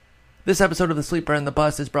This episode of The Sleeper and the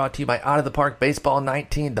Bust is brought to you by Out of the Park Baseball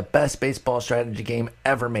 19, the best baseball strategy game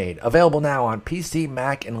ever made. Available now on PC,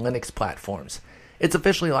 Mac, and Linux platforms. It's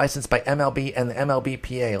officially licensed by MLB and the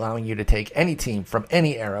MLBPA, allowing you to take any team from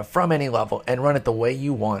any era, from any level, and run it the way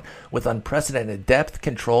you want with unprecedented depth,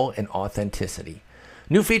 control, and authenticity.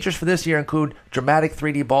 New features for this year include dramatic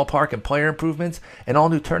 3D ballpark and player improvements, an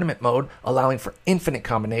all-new tournament mode allowing for infinite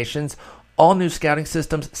combinations, all new scouting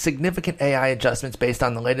systems, significant AI adjustments based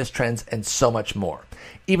on the latest trends, and so much more.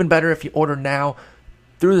 Even better, if you order now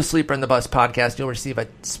through the Sleeper and the Bust podcast, you'll receive a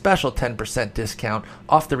special 10% discount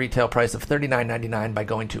off the retail price of $39.99 by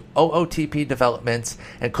going to OOTP Developments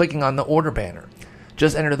and clicking on the order banner.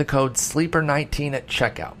 Just enter the code SLEEPER19 at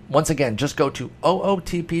checkout. Once again, just go to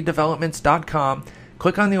ootpdevelopments.com,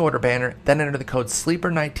 click on the order banner, then enter the code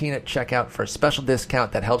SLEEPER19 at checkout for a special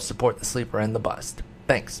discount that helps support the Sleeper and the Bust.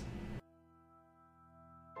 Thanks.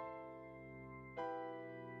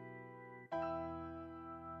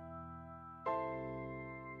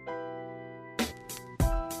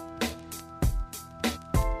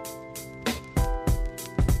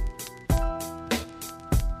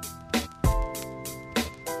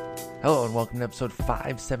 Hello and welcome to episode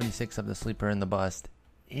 576 of The Sleeper and the Bust.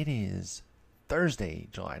 It is Thursday,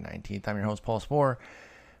 July 19th. I'm your host, Paul Sporer,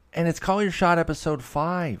 and it's Call Your Shot episode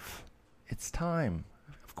 5. It's time.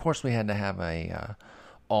 Of course, we had to have a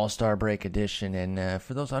all-star break edition, and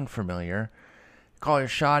for those unfamiliar, Call Your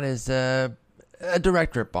Shot is a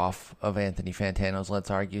direct ripoff of Anthony Fantano's Let's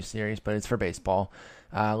Argue series, but it's for baseball.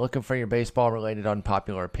 Looking for your baseball-related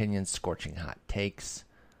unpopular opinions, scorching hot takes,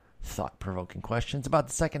 thought-provoking questions about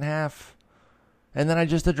the second half, and then I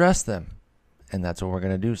just address them. And that's what we're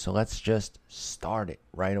going to do, so let's just start it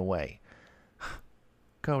right away.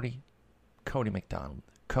 Cody McDonald.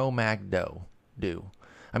 Co-Mac-Do.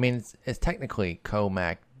 I mean, it's technically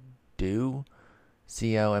Co-Mac-Do,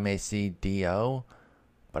 C-O-M-A-C-D-O,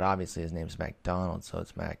 but obviously his name's McDonald, so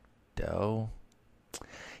it's Mac-Do.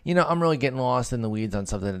 You know, I'm really getting lost in the weeds on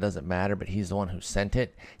something that doesn't matter, but he's the one who sent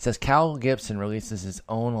it. He says, Cal Gibson releases his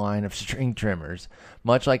own line of string trimmers.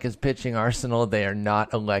 Much like his pitching arsenal, they are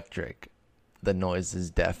not electric. The noise is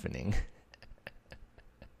deafening.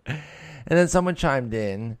 And then someone chimed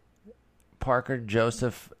in, Parker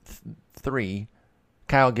Joseph 3,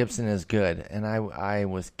 Kyle Gibson is good. And I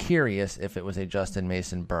was curious if it was a Justin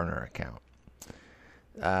Mason burner account.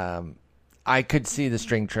 I could see the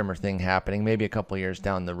string trimmer thing happening maybe a couple years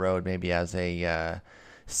down the road, maybe as a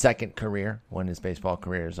second career when his baseball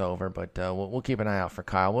career is over. But we'll keep an eye out for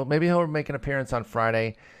Kyle. Well, maybe he'll make an appearance on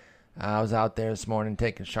Friday. I was out there this morning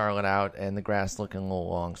taking Charlotte out, and the grass looking a little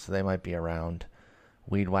long, so they might be around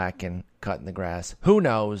weed whacking, cutting the grass. Who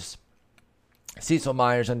knows? Cecil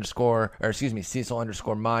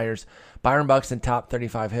 _ Myers. Byron Buxton, top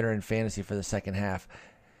 35 hitter in fantasy for the second half.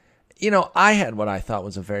 You know, I had what I thought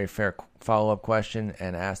was a very fair follow-up question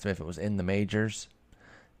and asked him if it was in the majors.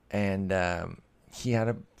 And he had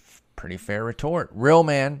a pretty fair retort. Real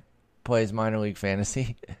man plays minor league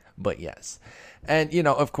fantasy, but yes. And, you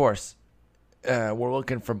know, of course, we're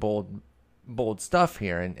looking for bold stuff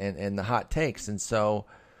here and the hot takes. And so,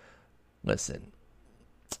 listen,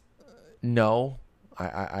 no,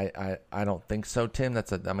 I don't think so, Tim. I'm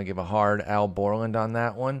going to give a hard Al Borland on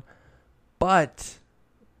that one. But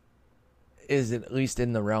is it at least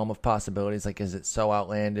in the realm of possibilities? Like, is it so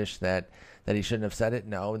outlandish that he shouldn't have said it?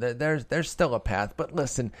 No, there's still a path. But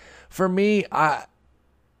listen, for me,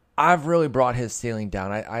 I've really brought his ceiling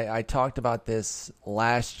down. I talked about this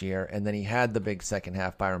last year, and then he had the big second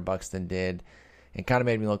half, Byron Buxton did, and kind of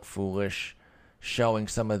made me look foolish, showing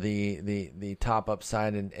some of the top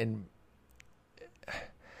upside. And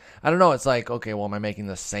I don't know, it's like, okay, well, am I making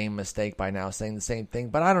the same mistake by now saying the same thing?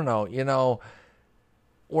 But I don't know, you know,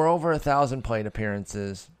 we're over 1,000 plate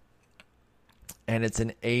appearances, and it's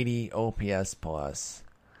an 80 OPS plus.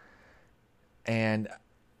 And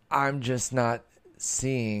I'm just not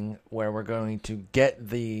seeing where we're going to get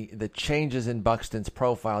the changes in Buxton's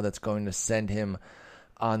profile that's going to send him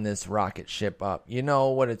on this rocket ship up. You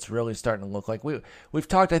know what it's really starting to look like? We've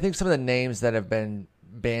talked, I think, some of the names that have been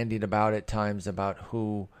bandied about at times about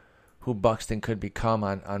who Buxton could become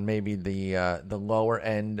on maybe the lower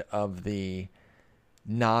end of the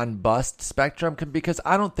non-bust spectrum, because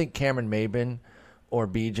I don't think Cameron Maybin or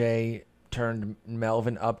BJ turned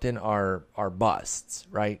Melvin Upton are busts,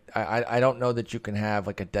 right? I don't know that you can have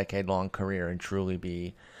like a decade-long career and truly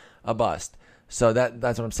be a bust. So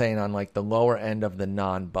that's what I'm saying on like the lower end of the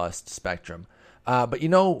non-bust spectrum. But you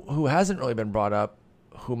know who hasn't really been brought up,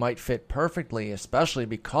 who might fit perfectly, especially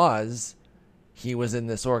because he was in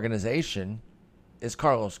this organization, is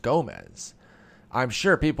Carlos Gomez. I'm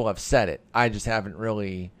sure people have said it. I just haven't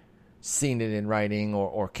really seen it in writing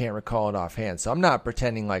or can't recall it offhand. So I'm not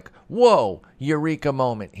pretending like, whoa, eureka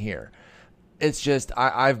moment here. It's just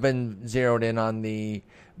I've been zeroed in on the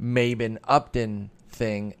Maben Upton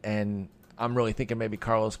thing, and I'm really thinking maybe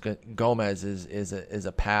Carlos Gomez is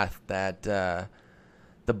a path that the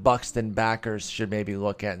Buxton backers should maybe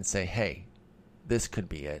look at and say, hey, this could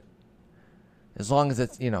be it. As long as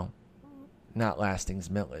it's, not Lasting's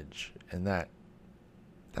millage, and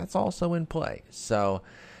that's also in play. So,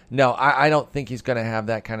 no, I don't think he's going to have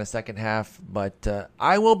that kind of second half, but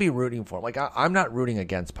I will be rooting for him. Like, I'm not rooting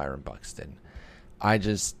against Byron Buxton. I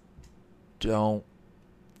just don't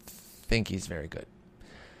think he's very good.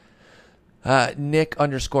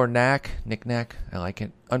 Nick_Knack, I like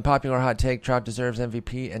it. Unpopular hot take, Trout deserves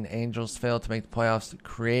MVP and Angels failed to make the playoffs,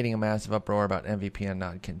 creating a massive uproar about MVP on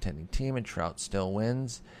non-contending team, and Trout still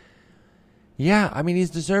wins. Yeah, I mean,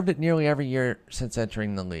 he's deserved it nearly every year since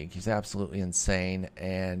entering the league. He's absolutely insane,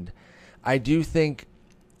 and I do think,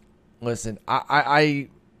 listen, I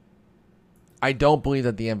don't believe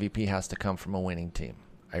that the MVP has to come from a winning team.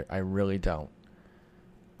 I really don't.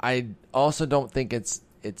 I also don't think it's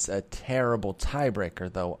a terrible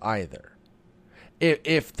tiebreaker, though, either,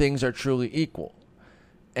 if things are truly equal.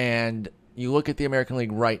 And you look at the American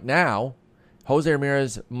League right now, Jose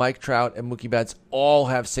Ramirez, Mike Trout, and Mookie Betts all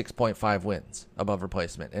have 6.5 wins above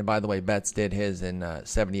replacement. And by the way, Betts did his in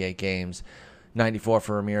 78 games, 94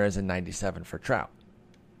 for Ramirez and 97 for Trout.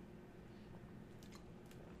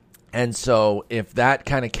 And so if that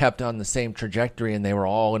kind of kept on the same trajectory and they were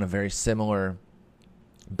all in a very similar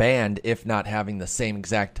band, if not having the same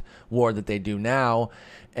exact WAR that they do now,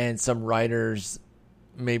 and some writers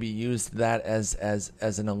maybe used that as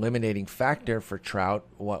an eliminating factor for Trout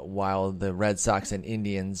while the Red Sox and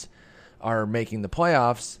Indians are making the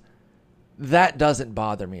playoffs, that doesn't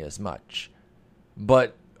bother me as much.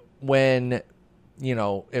 But when,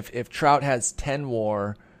 if Trout has 10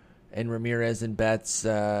 WAR and Ramirez and Betts,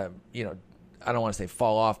 I don't want to say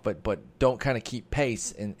fall off, but don't kind of keep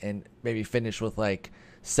pace and maybe finish with like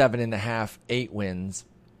 7.5, 8 wins,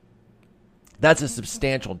 that's a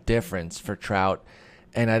substantial difference for Trout,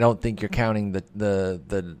 and I don't think you're counting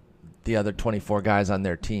the other 24 guys on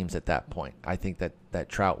their teams at that point. I think that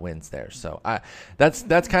Trout wins there. So that's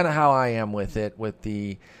kind of how I am with it, with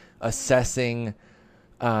the assessing,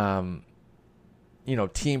 team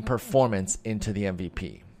performance into the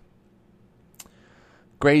MVP.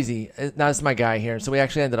 Grazy, now this is my guy here. So we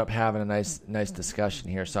actually ended up having a nice discussion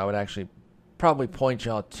here. So I would actually probably point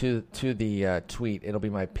y'all to the tweet. It'll be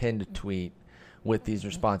my pinned tweet with these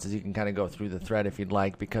responses. You can kind of go through the thread if you'd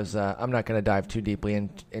like, because I'm not going to dive too deeply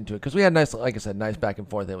into it, because we had nice back and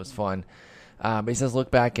forth. It was fun. But he says,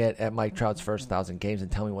 look back at Mike Trout's first 1,000 games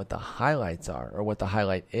and tell me what the highlights are, or what the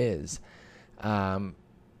highlight is. And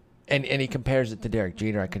he compares it to Derek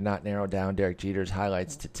Jeter. I could not narrow down Derek Jeter's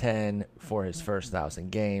highlights to 10 for his first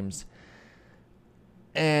 1,000 games.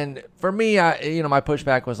 And for me, my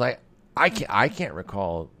pushback was like, I can't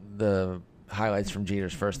recall the highlights from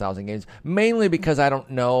Jeter's first 1,000 games, mainly because I don't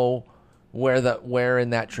know where in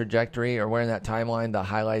that trajectory or where in that timeline the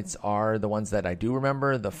highlights are the ones that I do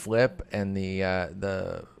remember, the flip and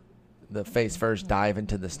the face first dive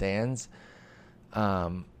into the stands.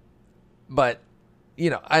 But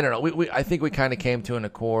I don't know. I think we kind of came to an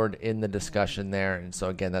accord in the discussion there, and so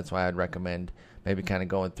again, that's why I'd recommend maybe kind of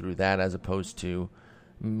going through that as opposed to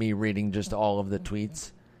me reading just all of the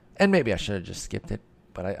tweets. And maybe I should have just skipped it,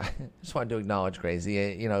 but I just wanted to acknowledge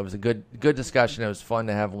Grazy. It was a good discussion. It was fun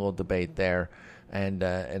to have a little debate there, and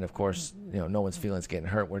of course, no one's feelings getting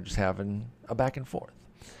hurt. We're just having a back and forth.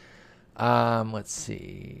 Let's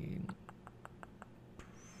see.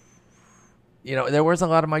 There was a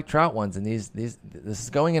lot of Mike Trout ones, and this is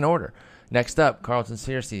going in order. Next up, Carlton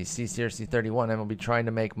Searcy, CCRC31, MLB trying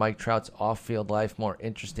to make Mike Trout's off-field life more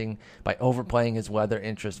interesting by overplaying his weather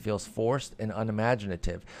interest feels forced and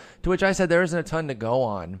unimaginative. To which I said there isn't a ton to go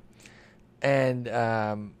on. And,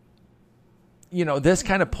 this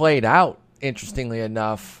kind of played out, interestingly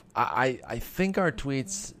enough. I think our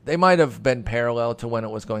tweets, they might have been parallel to when it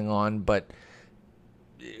was going on, but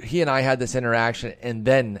he and I had this interaction, and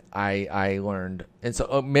then I learned. And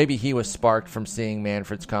so maybe he was sparked from seeing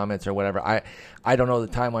Manfred's comments or whatever. I don't know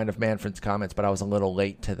the timeline of Manfred's comments, but I was a little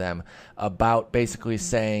late to them about basically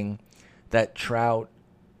saying that Trout,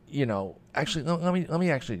 actually, let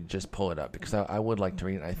me actually just pull it up, because I would like to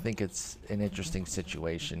read it. I think it's an interesting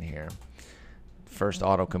situation here. First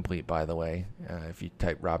autocomplete, by the way, if you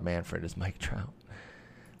type Rob Manfred as Mike Trout.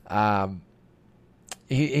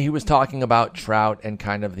 He was talking about Trout and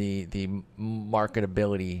kind of the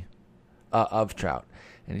marketability of Trout.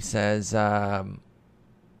 And he says,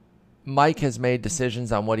 Mike has made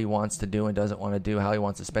decisions on what he wants to do and doesn't want to do, how he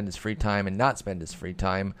wants to spend his free time and not spend his free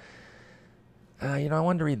time. I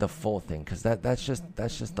wanted to read the full thing because that's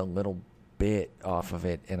just a little bit off of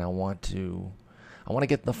it, and I want to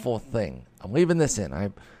get the full thing. I'm leaving this in. I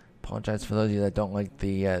apologize for those of you that don't like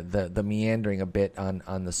the meandering a bit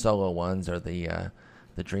on the solo ones or the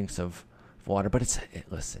drinks of water, but it's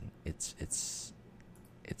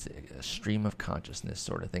a stream of consciousness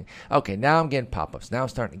sort of thing. Okay, now I'm getting pop-ups. Now I'm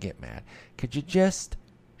starting to get mad. Could you just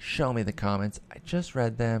show me the comments? I just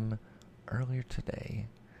read them earlier today.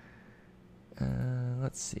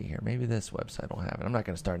 Let's see here. Maybe this website will have it. I'm not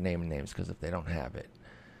going to start naming names because if they don't have it.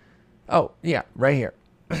 Oh, yeah, right here.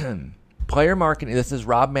 Player marketing. This is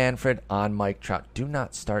Rob Manfred on Mike Trout. Do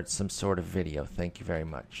not start some sort of video. Thank you very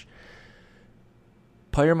much.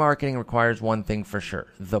 Player marketing requires one thing for sure,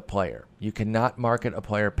 the player. You cannot market a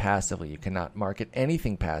player passively. You cannot market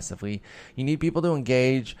anything passively. You need people to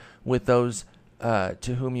engage with those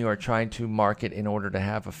to whom you are trying to market in order to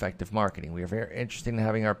have effective marketing. We are very interested in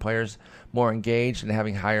having our players more engaged and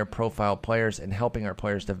having higher profile players and helping our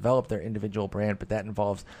players develop their individual brand, but that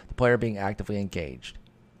involves the player being actively engaged.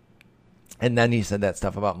 And then he said that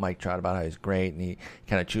stuff about Mike Trout, about how he's great and he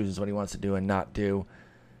kind of chooses what he wants to do and not do.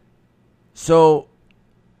 So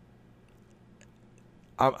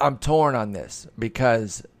I'm torn on this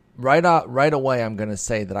because right away I'm going to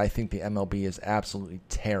say that I think the MLB is absolutely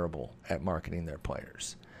terrible at marketing their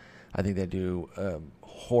players. I think they do a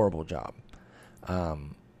horrible job.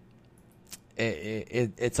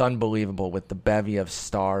 It's unbelievable with the bevy of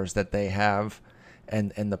stars that they have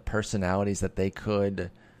and the personalities that they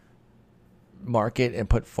could market and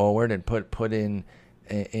put forward and put in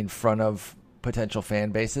front of potential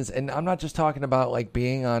fan bases. And I'm not just talking about like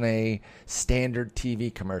being on a standard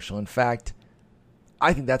TV commercial. In fact,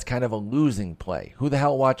 I think that's kind of a losing play. Who the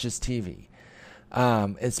hell watches TV?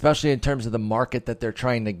 Especially in terms of the market that they're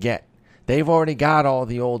trying to get. They've already got all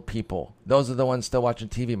the old people. Those are the ones still watching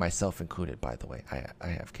TV, myself included, by the way. I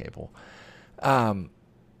have cable.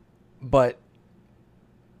 But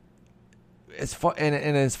as far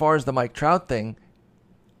as the Mike Trout thing,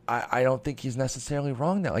 I don't think he's necessarily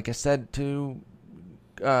wrong there. Like I said to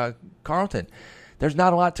Carlton, there's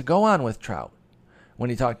not a lot to go on with Trout. When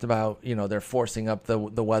he talked about, they're forcing up the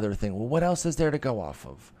weather thing. Well, what else is there to go off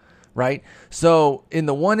of, right? So in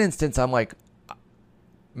the one instance, I'm like,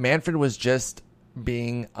 Manfred was just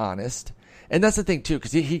being honest. And that's the thing, too,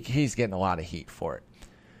 because he's getting a lot of heat for it.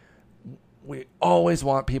 We always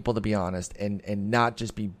want people to be honest and not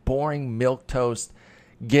just be boring milquetoast,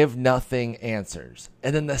 give nothing answers.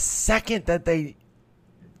 And then the second that they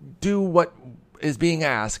do what is being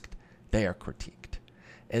asked, they are critiqued.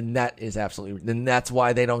 And that is absolutely, and that's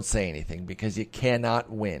why they don't say anything, because you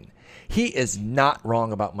cannot win. He is not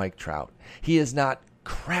wrong about Mike Trout. He is not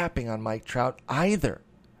crapping on Mike Trout either.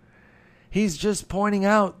 He's just pointing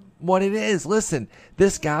out what it is. Listen,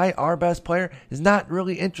 this guy, our best player, is not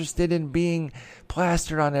really interested in being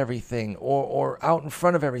plastered on everything or out in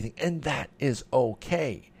front of everything, and that is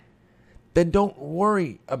okay. Then don't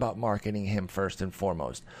worry about marketing him first and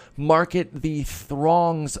foremost. Market the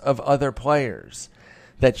throngs of other players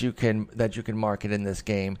that you can market in this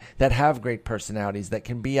game that have great personalities, that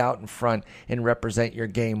can be out in front and represent your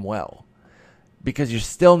game well. Because you're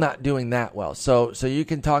still not doing that well. So you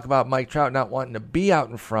can talk about Mike Trout not wanting to be out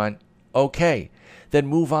in front. Okay. Then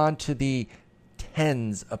move on to the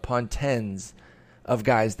tens upon tens of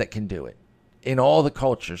guys that can do it. In all the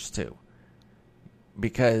cultures too.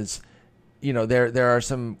 Because, there are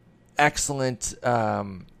some excellent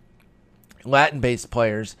Latin-based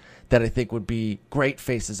players that I think would be great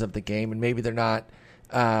faces of the game, and maybe they're not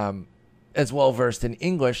as well versed in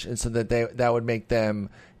English, and so that would make them,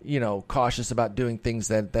 cautious about doing things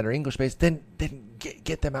that are English based. Then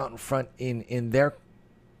get them out in front in their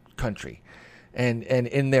country, and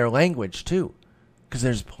in their language too, because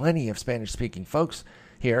there's plenty of Spanish speaking folks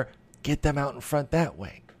here. Get them out in front that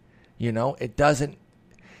way. It doesn't.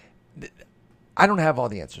 I don't have all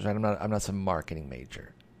the answers. Right? I'm not some marketing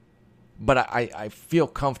major. But I feel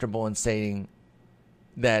comfortable in saying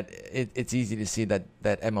that it's easy to see that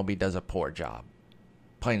MLB does a poor job,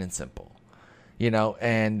 plain and simple,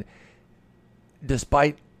 and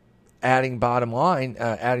despite adding bottom line,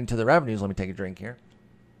 adding to the revenues, let me take a drink here.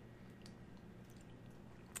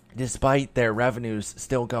 Despite their revenues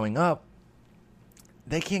still going up,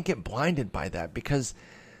 they can't get blinded by that because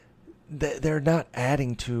they're not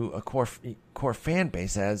adding to a core fan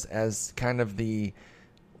base as kind of the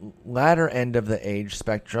latter end of the age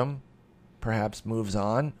spectrum perhaps moves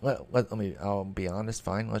on. I'll be honest,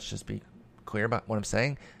 fine. Let's just be clear about what I'm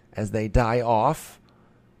saying. As they die off,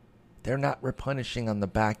 they're not replenishing on the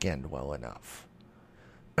back end well enough.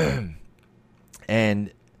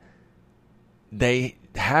 And they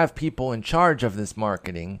have people in charge of this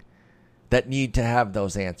marketing that need to have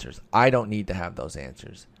those answers. I don't need to have those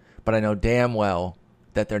answers, but I know damn well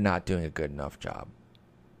that they're not doing a good enough job.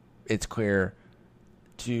 It's clear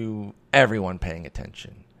to everyone paying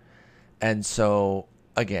attention. And so,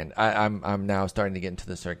 again, I'm now starting to get into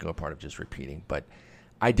the circular part of just repeating, but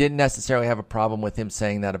I didn't necessarily have a problem with him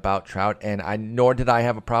saying that about Trout, and nor did I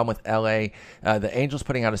have a problem with LA. The Angels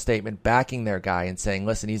putting out a statement backing their guy and saying,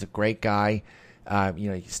 listen, he's a great guy.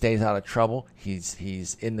 He stays out of trouble.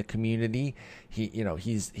 He's in the community.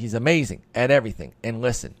 He's amazing at everything. And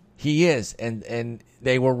listen, he is, and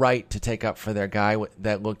they were right to take up for their guy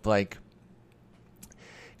that looked like,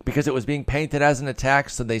 because it was being painted as an attack,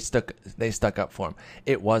 so they stuck up for him.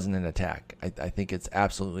 It wasn't an attack. I think it's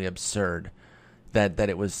absolutely absurd that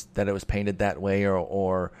it was painted that way,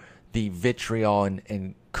 or the vitriol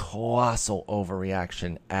and colossal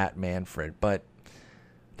overreaction at Manfred. But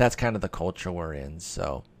that's kind of the culture we're in,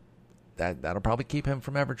 so that'll probably keep him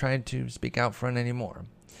from ever trying to speak out front anymore.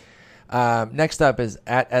 Next up is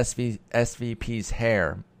at SVP's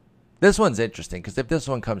hair. This one's interesting because if this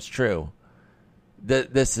one comes true,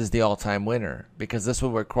 this is the all-time winner, because this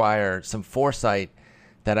would require some foresight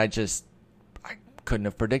that I couldn't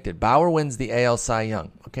have predicted. Bauer wins the AL Cy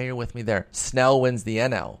Young. Okay, you're with me there. Snell wins the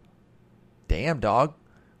NL. Damn, dog.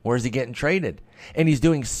 Where's he getting traded? And he's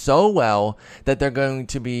doing so well that they're going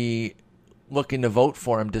to be looking to vote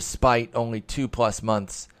for him despite only 2+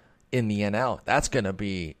 months in the NL. That's going to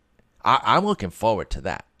be... I'm looking forward to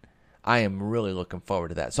that. I am really looking forward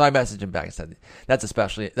to that. So I messaged him back and said,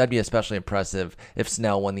 that'd be especially impressive if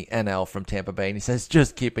Snell won the NL from Tampa Bay. And he says,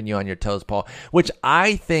 just keeping you on your toes, Paul, which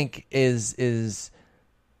I think is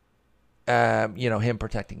him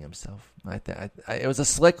protecting himself. It was a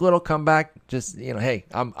slick little comeback. Just, hey,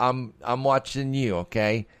 I'm watching you.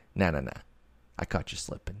 Okay. Nah. I caught you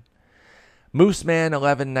slipping. Mooseman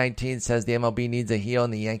 1119 says the MLB needs a heel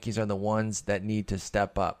and the Yankees are the ones that need to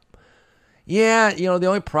step up. Yeah, the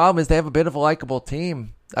only problem is they have a bit of a likable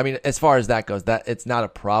team. I mean, as far as that goes, that it's not a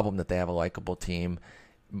problem that they have a likable team,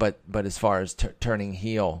 but as far as turning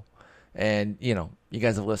heel, and you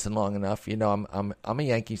guys have listened long enough. I'm a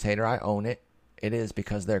Yankees hater. I own it. It is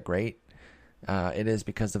because they're great. It is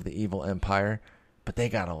because of the evil empire, but they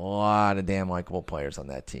got a lot of damn likable players on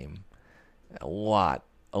that team. A lot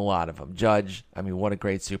of them. Judge, I mean, what a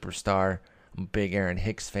great superstar. I'm a big Aaron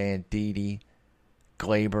Hicks fan. Didi.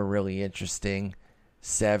 Glaber, really interesting.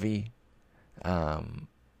 Sevy. I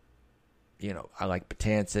like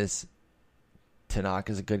Betances.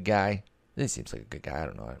 Tanaka's a good guy. This seems like a good guy. I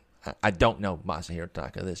don't know. I don't know Masahiro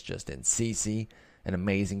Tanaka. This just in. CC, an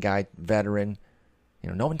amazing guy, veteran.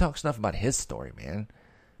 No one talks enough about his story, man.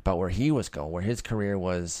 About where he was going, where his career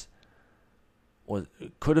was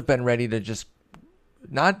could have been ready to just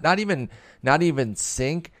not even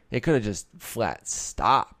sink. It could have just flat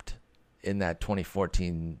stopped in that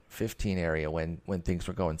 2014-15 area when things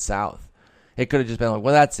were going south. It could have just been like,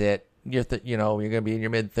 well, that's it. You're going to be in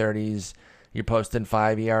your mid-30s. You're posting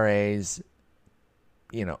 5 ERAs.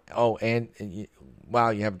 Wow,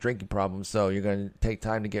 you have a drinking problem, so you're going to take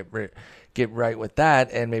time to get right with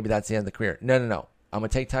that, and maybe that's the end of the career. No. I'm going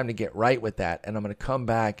to take time to get right with that, and I'm going to come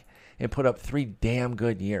back and put up 3 damn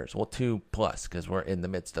good years. Well, 2+ because we're in the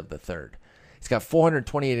midst of the third. He's got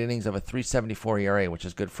 428 innings of a 3.74 ERA, which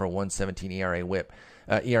is good for a 1.17 ERA whip.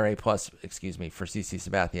 ERA plus, for CC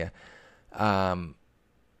Sabathia.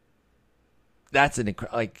 That's an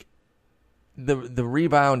the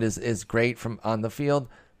rebound is great from on the field,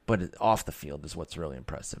 but off the field is what's really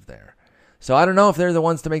impressive there. So I don't know if they're the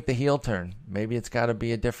ones to make the heel turn. Maybe it's got to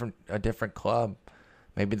be a different club.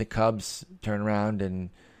 Maybe the Cubs turn around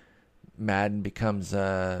and Madden becomes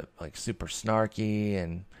super snarky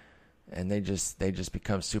and they just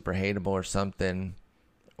become super hateable or something,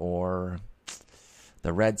 or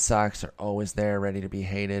the Red Sox are always there ready to be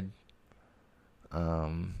hated.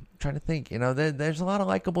 Trying to think, there's a lot of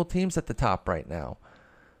likable teams at the top right now,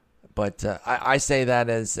 but I say that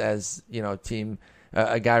as team,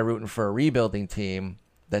 a guy rooting for a rebuilding team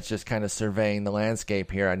that's just kind of surveying the landscape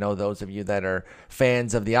here. I know those of you that are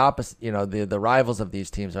fans of the opposite, the rivals of these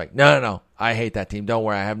teams are like, no, I hate that team. Don't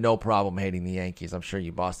worry, I have no problem hating the Yankees. I'm sure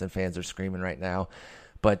you Boston fans are screaming right now,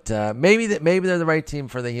 but maybe they're the right team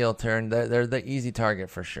for the heel turn. They're the easy target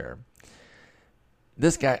for sure.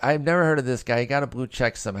 This guy, I've never heard of this guy. He got a blue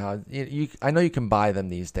check somehow. I know you can buy them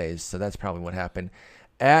these days, so that's probably what happened.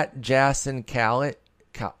 At Jason Collett,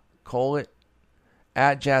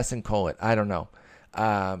 at Jason Collett. I don't know.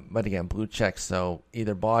 But again, blue check, so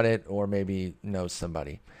either bought it or maybe knows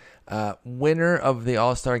somebody. Winner of the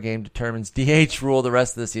All-Star game determines DH rule the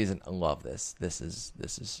rest of the season. I love this. This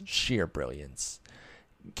is sheer brilliance.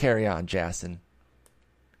 Carry on, Jason.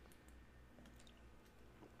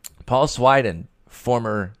 Paul Swiden,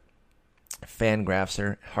 former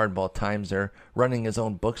Fangraphser, Hardball Timeser, running his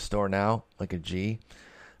own bookstore now, like a G.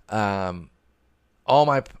 All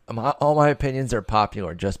my opinions are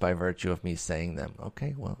popular just by virtue of me saying them.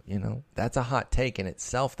 Okay, well, that's a hot take in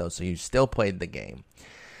itself, though, so you still played the game.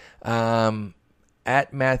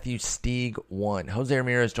 At Matthew Stieg 1, Jose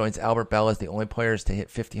Ramirez joins Albert Bell as the only players to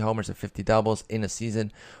hit 50 homers and 50 doubles in a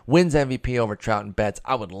season, wins MVP over Trout and Betts.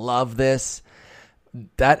 I would love this.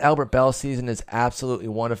 That Albert Bell season is absolutely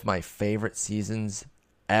one of my favorite seasons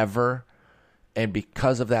ever, and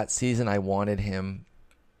because of that season, I wanted him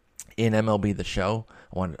in MLB The Show.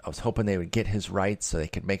 I was hoping they would get his rights so they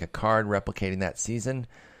could make a card replicating that season,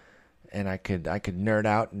 and I could nerd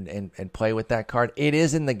out and play with that card. It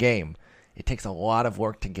is in the game. It takes a lot of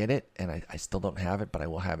work to get it, and I still don't have it, but I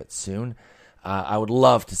will have it soon. I would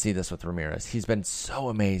love to see this with Ramirez. He's been so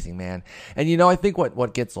amazing, man. And, I think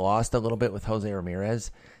what gets lost a little bit with Jose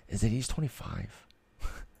Ramirez is that he's 25.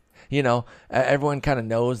 Everyone kind of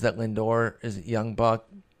knows that Lindor is a young buck.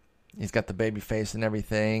 He's got the baby face and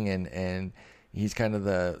everything, and he's kind of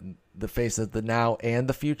the face of the now and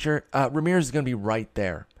the future. Ramirez is going to be right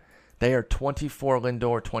there. They are 24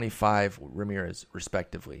 Lindor, 25 Ramirez,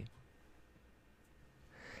 respectively.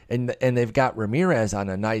 And they've got Ramirez on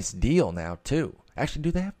a nice deal now, too. Actually,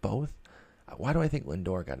 do they have both? Why do I think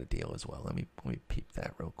Lindor got a deal as well? Let me peep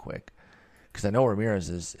that real quick. Because I know Ramirez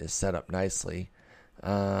is set up nicely.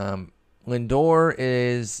 Lindor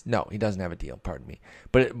is... No, he doesn't have a deal, pardon me.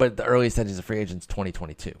 But the earliest that he's a free agent is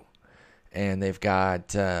 2022. And they've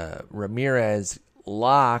got Ramirez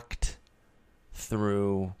locked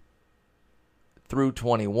through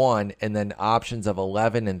 21, and then options of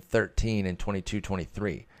 11 and 13 and 22,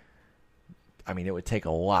 23. I mean, it would take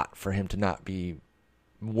a lot for him to not be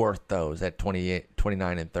worth those at 28,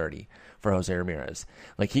 29, and 30 for Jose Ramirez.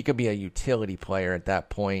 Like, he could be a utility player at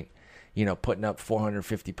that point, putting up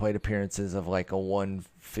 450 plate appearances of like a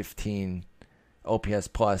 115 OPS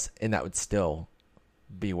plus, and that would still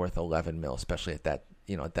be worth 11 mil, especially at that,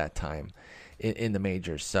 at that time in the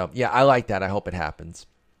majors. So, yeah, I like that. I hope it happens.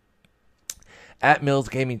 At Mills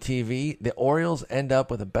Gaming TV, the Orioles end up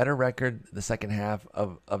with a better record the second half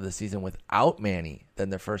of the season without Manny than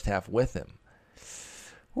the first half with him.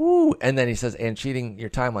 Ooh. And then he says, and cheating your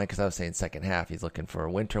timeline, because I was saying second half. He's looking for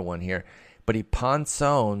a winter one here. But he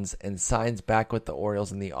ponsones and signs back with the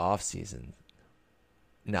Orioles in the offseason.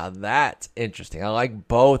 Now that's interesting. I like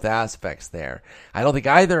both aspects there. I don't think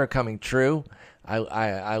either are coming true.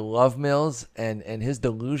 I love Mills, and his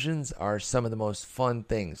delusions are some of the most fun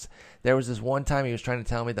things. There was this one time he was trying to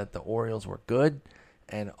tell me that the Orioles were good,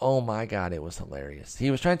 and oh my God, it was hilarious.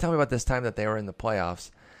 He was trying to tell me about this time that they were in the playoffs,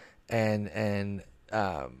 and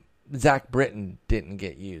Zach Britton didn't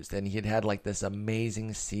get used, and he had like this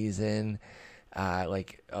amazing season,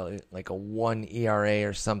 like a 1 ERA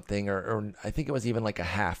or something, or I think it was even like a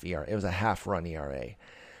half ERA. It was a half-run ERA.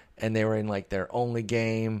 And they were in like their only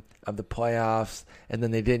game of the playoffs, and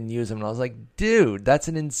then they didn't use him. And I was like, dude, that's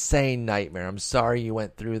an insane nightmare. I'm sorry you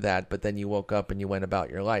went through that, but then you woke up and you went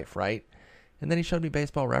about your life, right? And then he showed me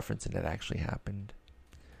Baseball Reference, and it actually happened.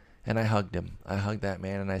 And I hugged him. I hugged that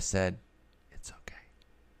man, and I said, it's okay.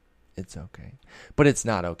 It's okay. But it's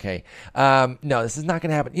not okay. No, this is not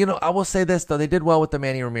going to happen. I will say this, though. They did well with the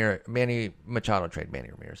Manny Machado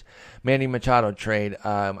trade.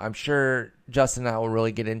 I'm sure Justin and I will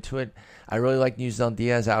really get into it. I really like Newzell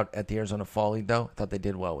Diaz out at the Arizona Fall League, though. I thought they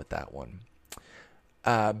did well with that one.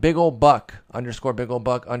 Big Old Buck,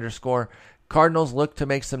 _. Cardinals look to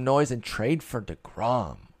make some noise and trade for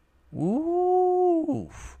DeGrom. Ooh.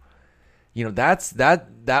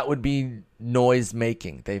 That would be noise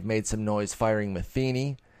making. They've made some noise firing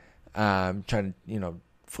Matheny, trying to,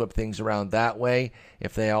 flip things around that way.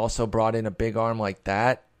 If they also brought in a big arm like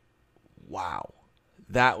that, wow,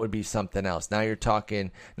 that would be something else. Now you're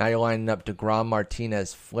lining up DeGrom,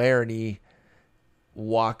 Martinez, Flaherty,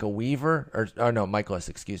 Waka Weaver, or no, Michaelis,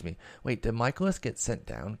 excuse me. Wait, did Michaelis get sent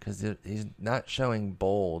down? Because he's not showing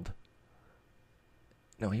bold.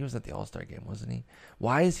 No, he was at the All-Star game, wasn't he?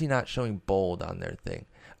 Why is he not showing bold on their thing?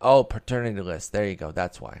 Oh, paternity list. There you go.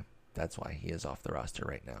 That's why. That's why he is off the roster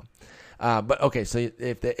right now. But okay, so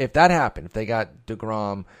if that happened, if they got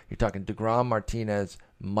DeGrom, you're talking DeGrom, Martinez,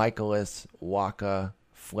 Michaelis, Waka,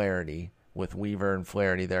 Flaherty, with Weaver and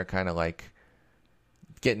Flaherty. They're kind of like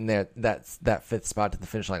getting that fifth spot to the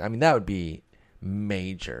finish line. I mean, that would be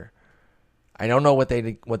major. I don't know what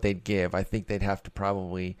they'd give. I think they'd have to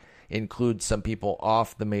probably, include some people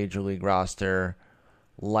off the major league roster,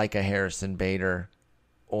 like a Harrison Bader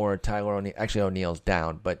or Tyler O'Neill. Actually, O'Neill's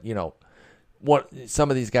down, but what some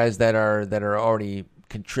of these guys that are already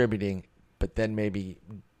contributing, but then maybe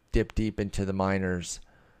dip deep into the minors.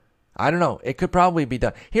 I don't know. It could probably be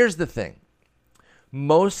done. Here's the thing.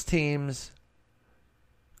 Most teams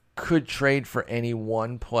could trade for any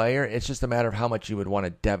one player. It's just a matter of how much you would want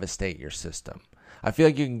to devastate your system. I feel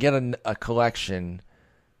like you can get a collection,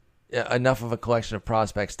 enough of a collection of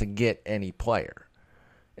prospects to get any player.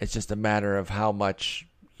 It's just a matter of how much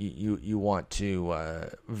you want to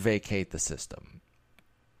vacate the system.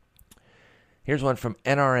 Here's one from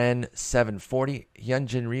NRN 740.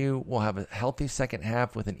 Hyunjin Ryu will have a healthy second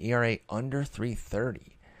half with an ERA under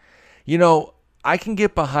 3.30. I can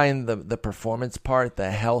get behind the performance part. The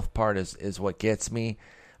health part is what gets me.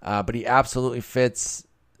 But he absolutely fits,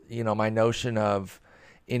 my notion of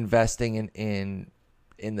investing in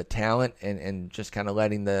the talent and just kind of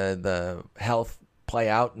letting the health play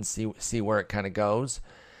out and see where it kind of goes.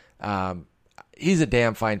 He's a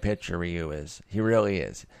damn fine pitcher, Ryu is. He really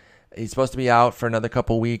is. He's supposed to be out for another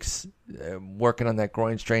couple weeks, working on that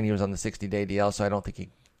groin strain. He was on the 60-day DL, so I don't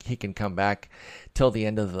think he can come back till the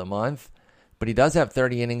end of the month. But he does have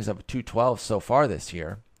 30 innings of 212 so far this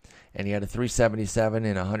year, and he had a 377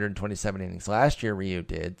 in 127 innings last year, Ryu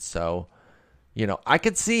did. So, I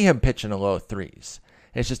could see him pitching a low threes.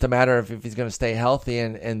 It's just a matter of if he's going to stay healthy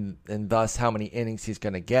and thus how many innings he's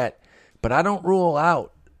going to get. But I don't rule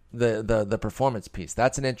out the performance piece.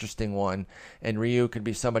 That's an interesting one, and Ryu could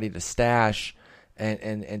be somebody to stash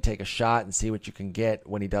and take a shot and see what you can get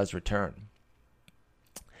when he does return.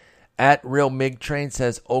 At Real Mig Train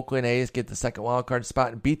says Oakland A's get the second wildcard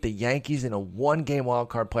spot and beat the Yankees in a one-game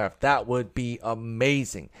wildcard playoff. That would be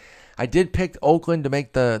amazing. I did pick Oakland to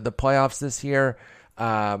make the playoffs this year,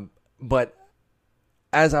 but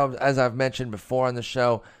as I've mentioned before on the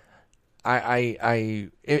show,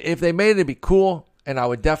 if they made it, it'd be cool. And I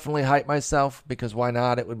would definitely hype myself because why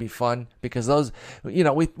not? It would be fun because those, we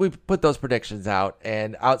put those predictions out,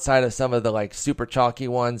 and outside of some of the super chalky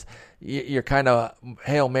ones, you're kind of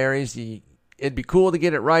Hail Marys. It'd be cool to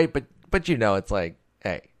get it right, but it's like,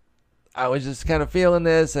 hey, I was just kind of feeling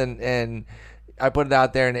this, and I put it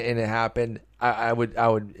out there, and it happened.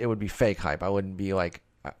 It would be fake hype. I wouldn't be like,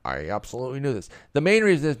 I absolutely knew this. The main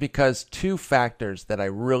reason is because two factors that I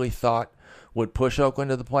really thought would push Oakland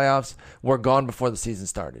to the playoffs were gone before the season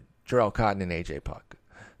started. Jarrell Cotton and AJ Puck.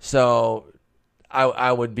 So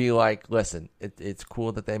I would be like, listen, it's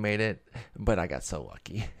cool that they made it, but I got so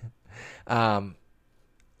lucky. We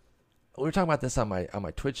were talking about this on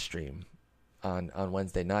my Twitch stream on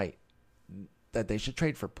Wednesday night, that they should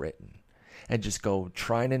trade for Britton and just go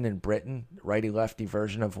Trinan and Britton, righty-lefty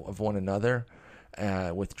version of one another,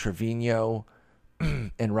 with Trevino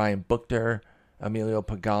and Ryan Buchter, Emilio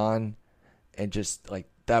Pagan, and just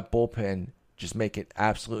that bullpen, just make it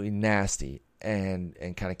absolutely nasty and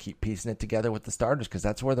kind of keep piecing it together with the starters because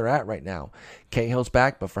that's where they're at right now. Cahill's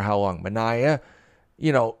back, but for how long? Manaea,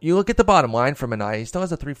 you look at the bottom line for Manaea, he still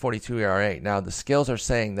has a 3.42 ERA. Now, the skills are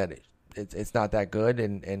saying that it's not that good,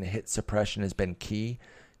 and hit suppression has been key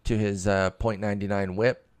to his .99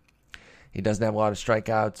 whip. He doesn't have a lot of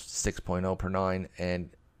strikeouts, 6.0 per 9, and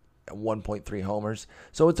 1.3 homers.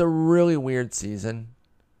 So it's a really weird season.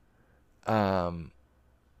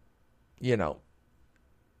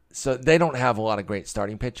 So they don't have a lot of great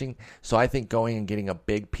starting pitching. So I think going and getting a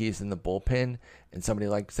big piece in the bullpen and somebody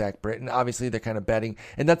like Zach Britton, obviously they're kind of betting,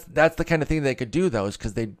 and that's the kind of thing they could do though, is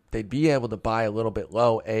because they'd be able to buy a little bit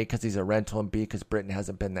low, A, because he's a rental, and B, because Britton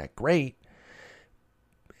hasn't been that great.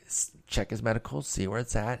 Check his medicals, see where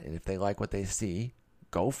it's at, and if they like what they see,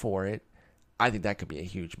 go for it. I think that could be a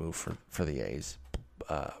huge move for the A's.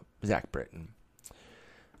 Zach Britton.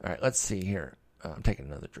 All right, let's see here. I'm taking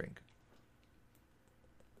another drink.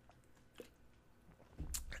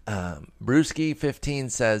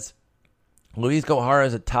 Brewski15 says, Luis Gohara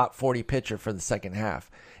is a top 40 pitcher for the second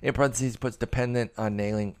half. In parentheses, puts dependent on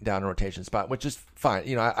nailing down a rotation spot, which is fine.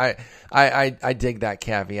 I dig that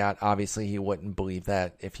caveat. Obviously, he wouldn't believe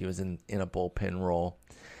that if he was in a bullpen role.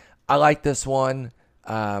 I like this one.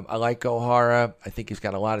 I like Gohara. I think he's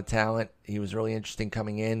got a lot of talent. He was really interesting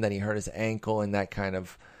coming in. Then he hurt his ankle, and that kind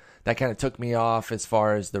of took me off as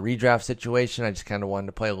far as the redraft situation. I just kind of wanted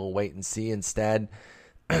to play a little wait and see instead.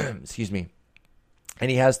 Excuse me. And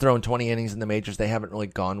he has thrown 20 innings in the majors. They haven't really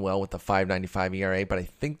gone well with the 5.95 ERA, but I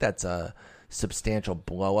think that's a substantial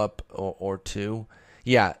blow-up or two.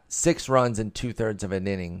 Yeah, 6 runs in 2/3 of an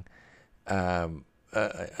inning.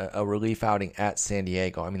 A relief outing at San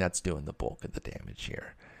Diego. I mean, that's doing the bulk of the damage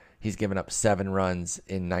here. He's given up 7 runs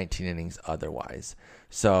in 19 innings otherwise.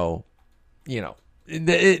 So,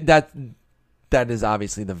 that is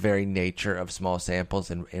obviously the very nature of small samples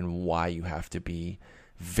and why you have to be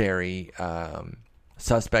very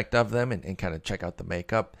suspect of them and kind of check out the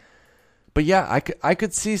makeup. But yeah, I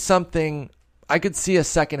could see something. I could see a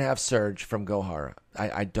second half surge from Gohara.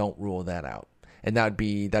 I don't rule that out, and that'd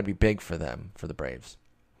be big for them, for the Braves.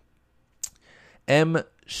 M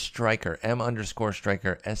Striker,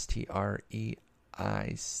 M_Striker,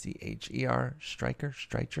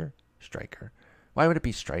 STREICHER, Striker. Why would it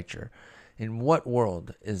be Striker? In what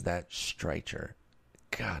world is that Striker?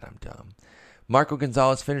 God, I'm dumb. Marco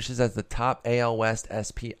Gonzalez finishes as the top AL West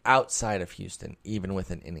SP outside of Houston, even with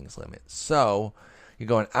an innings limit. So you're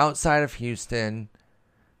going outside of Houston.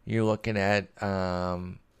 You're looking at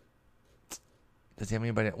does he have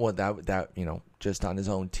anybody? Well, that just on his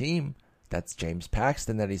own team. That's James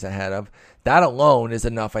Paxton that he's ahead of. That alone is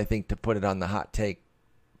enough, I think, to put it on the hot take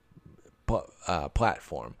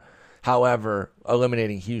platform. However,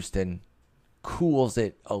 eliminating Houston cools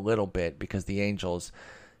it a little bit because the Angels,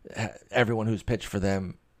 everyone who's pitched for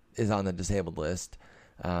them is on the disabled list.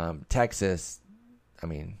 Texas,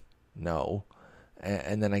 no.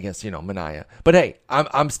 And then I guess, Minaya. But hey,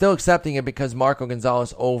 I'm still accepting it because Marco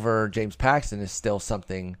Gonzalez over James Paxton is still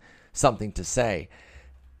something to say.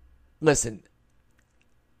 Listen,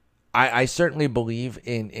 I certainly believe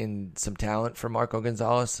in some talent for Marco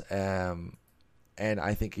Gonzalez, and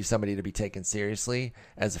I think he's somebody to be taken seriously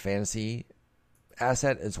as a fantasy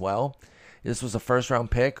asset as well. This was a first-round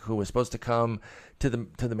pick who was supposed to come to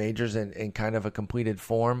the majors in kind of a completed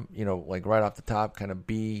form, like right off the top, kind of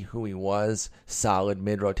be who he was, solid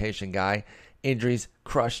mid-rotation guy. Injuries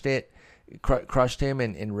crushed him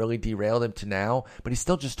and really derailed him to now, but he's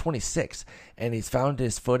still just 26, and he's found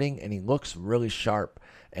his footing, and he looks really sharp,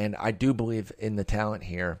 and I do believe in the talent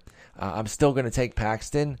here. I'm still going to take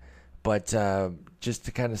Paxton, but just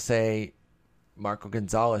to kind of say, Marco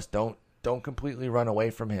Gonzalez, don't completely run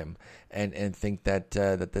away from him and think that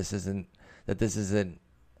this isn't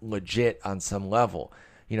legit on some level.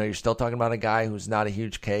 You're still talking about a guy who's not a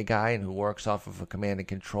huge K guy and who works off of a command and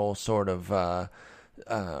control sort of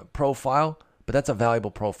profile, but that's a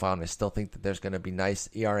valuable profile, and I still think that there's going to be nice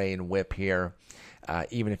ERA and WHIP here,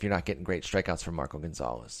 even if you're not getting great strikeouts from Marco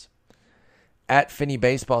Gonzalez. At Finney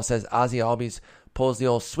Baseball says Ozzie Albies pulls the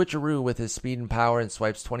old switcheroo with his speed and power and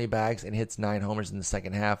swipes 20 bags and hits 9 homers in the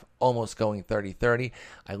second half, almost going 30-30.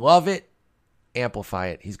 I love it. Amplify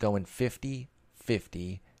it. He's going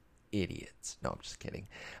 50-50 idiots. No, I'm just kidding.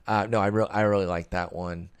 No, I really like that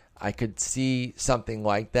one. I could see something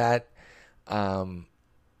like that.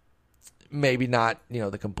 Maybe not,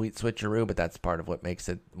 the complete switcheroo, but that's part of what makes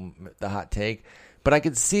it the hot take. But I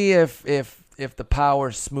could see if the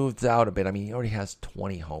power smooths out a bit. He already has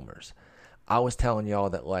 20 homers. I was telling y'all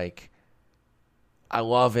that, I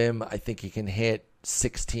love him. I think he can hit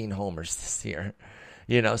 16 homers this year.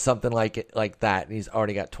 Something like that. And he's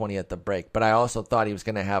already got 20 at the break. But I also thought he was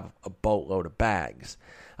going to have a boatload of bags.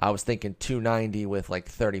 I was thinking 290 with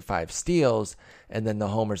 35 steals, and then the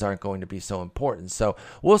homers aren't going to be so important. So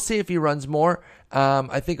we'll see if he runs more.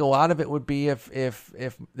 I think a lot of it would be if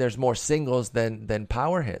there's more singles than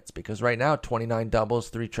power hits, because right now 29 doubles,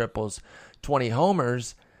 3 triples, 20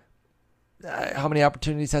 homers. How many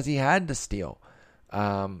opportunities has he had to steal?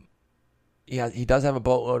 He does have a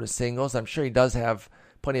boatload of singles. I'm sure he does have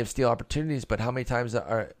plenty of steal opportunities, but how many times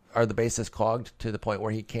are the bases clogged to the point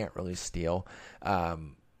where he can't really steal?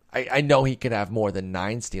 I know he could have more than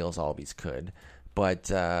 9 steals, Albies could,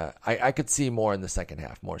 but I could see more in the second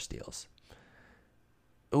half, more steals.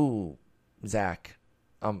 Ooh, Zach,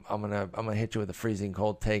 I'm gonna hit you with a freezing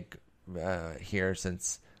cold take here,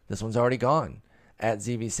 since this one's already gone. At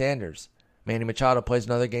ZV Sanders, Manny Machado plays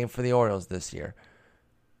another game for the Orioles this year.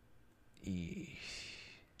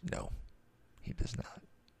 No, he does not.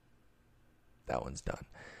 That one's done.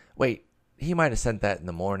 Wait, he might have sent that in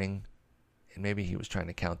the morning, and maybe he was trying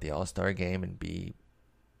to count the All-Star game and be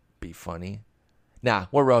funny. Nah,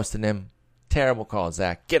 we're roasting him. Terrible call,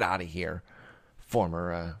 Zach. Get out of here.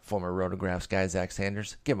 Former Rotographs guy, Zach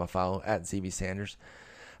Sanders. Give him a follow, at ZB Sanders.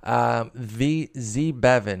 VZ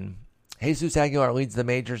Bevan. Jesus Aguilar leads the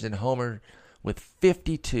majors in homer with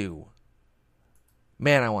 52.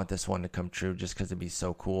 Man, I want this one to come true just because it'd be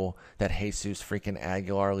so cool that Jesus freaking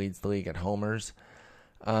Aguilar leads the league at homers.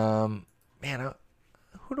 Who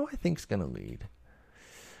do I think's going to lead?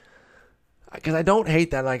 Because I don't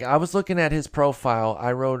hate that. I was looking at his profile.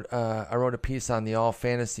 I wrote a piece on the All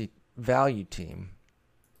Fantasy Value team.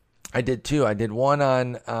 I did two. I did one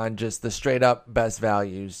on just the straight up best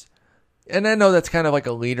values. And I know that's kind of like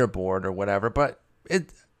a leaderboard or whatever, but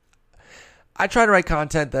I try to write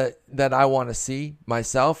content that I want to see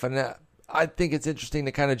myself, and I think it's interesting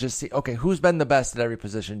to kind of just see, okay, who's been the best at every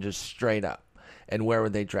position just straight up, and where were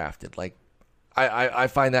they drafted? Like, I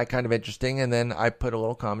find that kind of interesting, and then I put a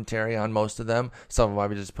little commentary on most of them. Some of them I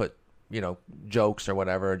would just put, jokes or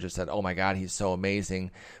whatever, just said, oh my God, he's so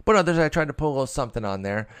amazing. But others I tried to put a little something on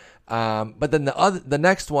there. But then the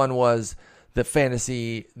next one was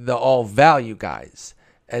the all value guys.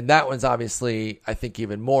 And that one's obviously, I think,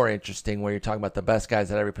 even more interesting, where you're talking about the best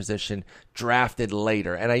guys at every position drafted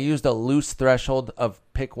later. And I used a loose threshold of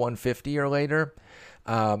pick 150 or later.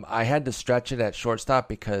 I had to stretch it at shortstop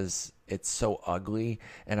because it's so ugly,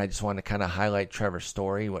 and I just wanted to kind of highlight Trevor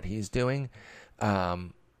Story, what he's doing.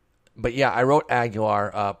 But yeah, I wrote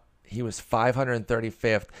Aguilar up. He was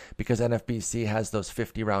 535th because NFBC has those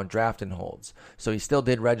 50-round draft and holds. So he still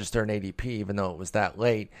did register an ADP, even though it was that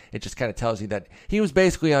late. It just kind of tells you that he was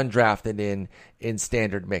basically undrafted in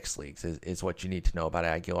standard mixed leagues is what you need to know about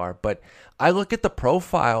Aguilar. But I look at the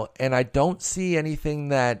profile, and I don't see anything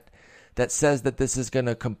that says that this is going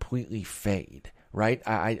to completely fade, right?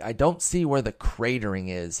 I don't see where the cratering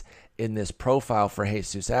is in this profile for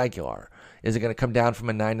Jesus Aguilar. Is it going to come down from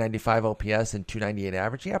a 995 OPS and 298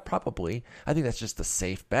 average? Yeah, probably. I think that's just a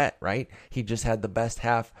safe bet, right? He just had the best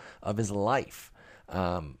half of his life.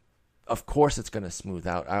 Of course it's going to smooth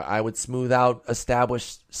out. I would smooth out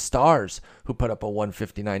established stars who put up a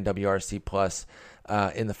 159 WRC plus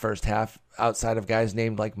in the first half, outside of guys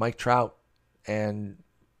named like Mike Trout and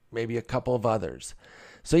maybe a couple of others.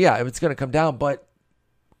 So yeah, if it's going to come down, but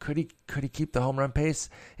could he keep the home run pace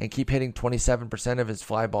and keep hitting 27% of his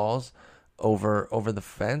fly balls over the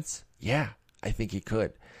fence? Yeah, I think he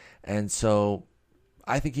could. And so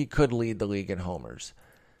I think he could lead the league in homers.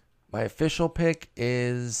 My official pick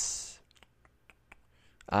is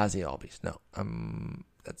Ozzie Albies. No,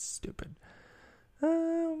 that's stupid.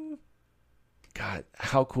 God,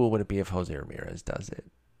 how cool would it be if Jose Ramirez does it?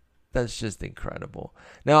 That's just incredible.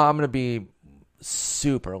 Now I'm going to be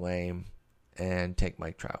super lame and take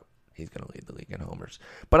Mike Trout. He's going to lead the league in homers.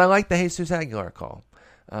 But I like the Jesus Aguilar call.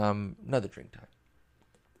 Another drink time.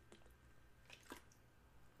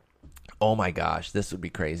 Oh my gosh, this would be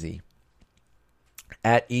crazy.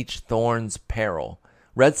 At each thorn's peril.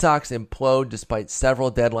 Red Sox implode despite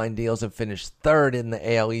several deadline deals and finish third in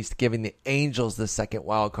the AL East, giving the Angels the second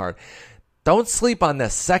wild card. Don't sleep on the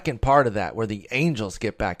second part of that, where the Angels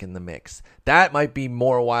get back in the mix. That might be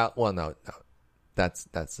more wild. Well, no. That's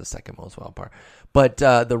the second most wild part. But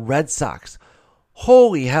the Red Sox,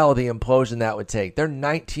 holy hell, the implosion that would take. They're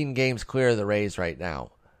 19 games clear of the Rays right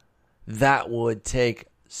now. That would take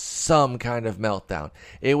some kind of meltdown.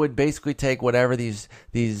 It would basically take whatever these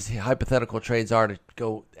hypothetical trades are to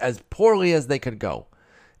go as poorly as they could go.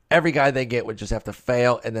 Every guy they get would just have to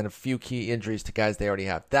fail, and then a few key injuries to guys they already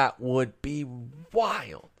have. That would be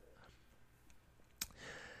wild.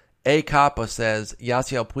 A. Kappa says,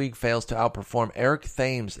 Yasiel Puig fails to outperform Eric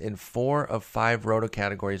Thames in 4 of 5 roto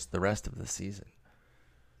categories the rest of the season.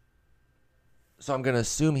 So I'm going to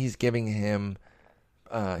assume he's giving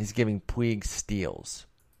Puig steals.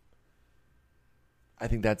 I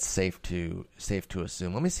think that's safe to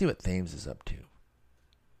assume. Let me see what Thames is up to.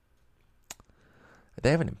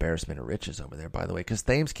 They have an embarrassment of riches over there, by the way, because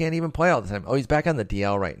Thames can't even play all the time. Oh, he's back on the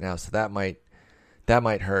DL right now, so that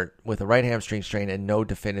might hurt with a right hamstring strain and no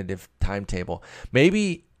definitive timetable.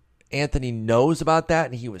 Maybe Anthony knows about that,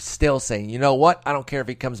 and he was still saying, you know what? I don't care if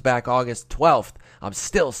he comes back August 12th. I'm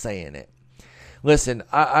still saying it. Listen,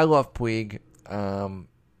 I love Puig.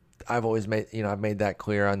 I've always made that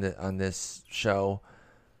clear on this show,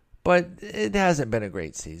 but it hasn't been a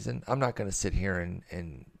great season. I'm not going to sit here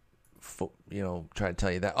and try to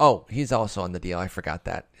tell you that. Oh, he's also on the DL. I forgot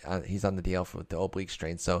that. He's on the DL with the oblique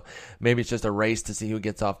strain. So maybe it's just a race to see who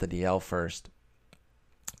gets off the DL first.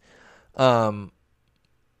 But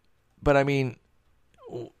I mean,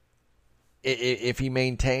 if he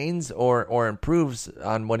maintains or improves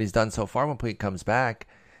on what he's done so far when Puig comes back,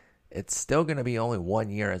 it's still going to be only 1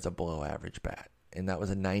 year as a below average bat. And that was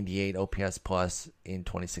a 98 OPS plus in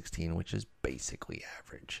 2016, which is basically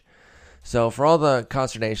average. So for all the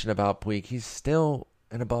consternation about Puig, he's still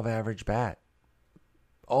an above average bat.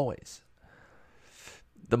 Always.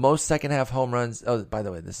 The most second half home runs. Oh, by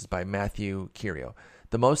the way, this is by Matthew Curio.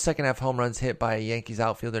 The most second half home runs hit by a Yankees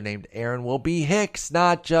outfielder named Aaron will be Hicks,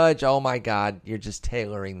 not Judge. Oh my God, you're just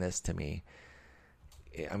tailoring this to me.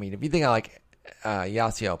 I mean, if you think I like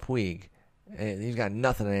Yasiel Puig, he's got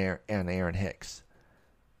nothing on Aaron Hicks.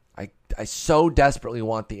 I so desperately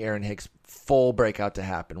want the Aaron Hicks full breakout to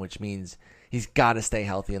happen, which means he's got to stay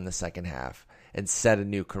healthy in the second half and set a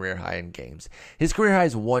new career high in games. His career high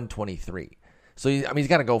is 123. So, he's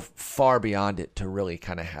got to go far beyond it to really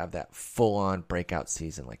kind of have that full-on breakout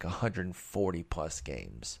season, like 140-plus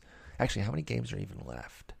games. Actually, how many games are even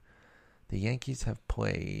left? The Yankees have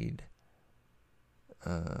played...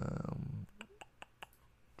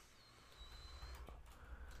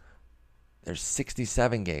 there's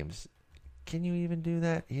 67 games. Can you even do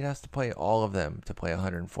that? He has to play all of them to play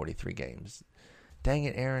 143 games. Dang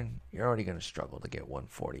it, Aaron. You're already going to struggle to get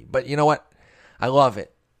 140. But you know what? I love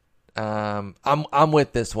it. I'm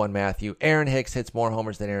with this one, Matthew. Aaron Hicks hits more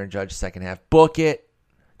homers than Aaron Judge second half. Book it.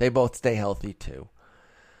 They both stay healthy, too.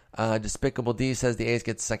 Despicable D says the A's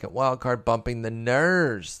get the second wild card, bumping the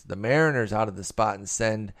Mariners out of the spot and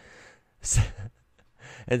send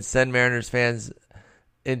Mariners fans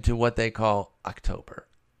into what they call October.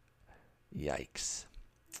 Yikes.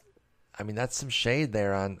 I mean, that's some shade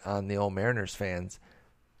there on the old Mariners fans.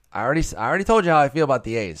 I already told you how I feel about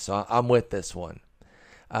the A's, so I'm with this one.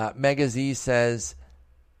 Mega Z says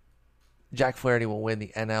Jack Flaherty will win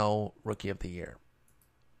the NL Rookie of the Year.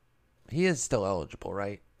 He is still eligible,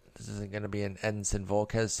 right? This isn't going to be an Edinson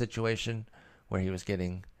Volquez situation where he was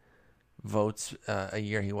getting votes a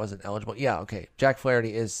year he wasn't eligible. Yeah, okay. Jack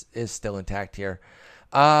Flaherty is still intact here.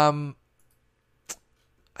 I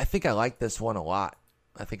think I like this one a lot.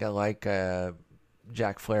 I think I like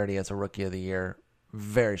Jack Flaherty as a Rookie of the Year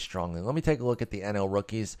very strongly. Let me take a look at the NL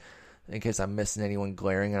rookies in case I'm missing anyone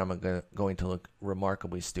glaring and I'm going to look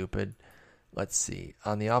remarkably stupid. Let's see.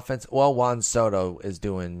 On the offense, well, Juan Soto is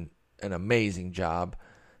doing an amazing job.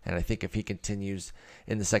 And I think if he continues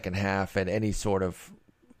in the second half at any sort of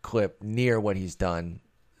clip near what he's done,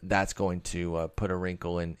 that's going to put a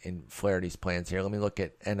wrinkle in Flaherty's plans here. Let me look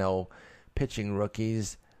at NL pitching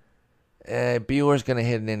rookies. Buehler's going to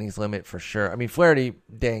hit an innings limit for sure. I mean, Flaherty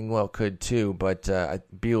dang well could too, but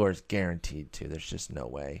Buehler's guaranteed to. There's just no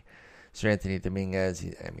way. Sir Anthony Dominguez,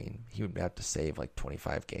 he would have to save like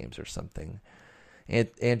 25 games or something. And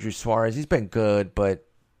Andrew Suarez, he's been good, but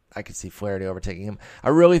I could see Flaherty overtaking him. I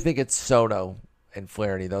really think it's Soto and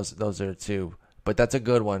Flaherty. Those are two. But that's a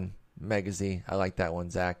good one, Mega Z. I like that one,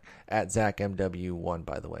 Zach. At Zach MW1,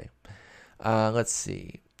 by the way. Let's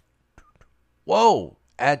see. Whoa!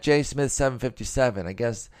 At J Smith 757. I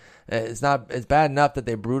guess it's bad enough that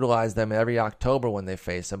they brutalize them every October when they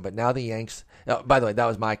face them, but now the Yanks. Oh, by the way, that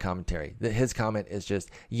was my commentary. His comment is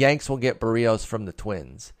just Yanks will get Barrios from the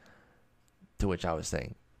Twins. To which I was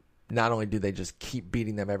saying, not only do they just keep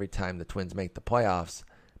beating them every time the Twins make the playoffs,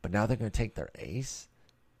 but now they're going to take their ace.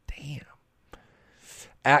 Damn.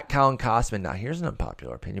 At Colin Cosman. Now here's an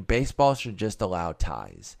unpopular opinion. Baseball should just allow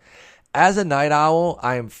ties. As a night owl,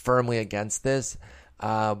 I am firmly against this.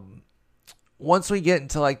 Once we get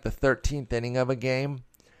into like the 13th inning of a game,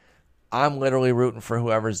 I'm literally rooting for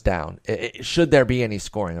whoever's down. Should there be any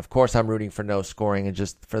scoring? Of course, I'm rooting for no scoring and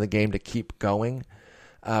just for the game to keep going.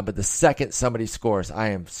 But the second somebody scores, I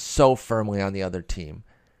am so firmly on the other team.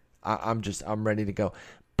 I'm ready to go.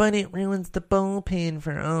 But it ruins the bullpen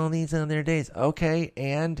for all these other days. Okay,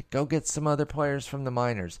 and go get some other players from the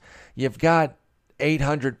minors. You've got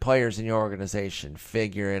 800 players in your organization.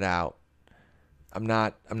 Figure it out. I'm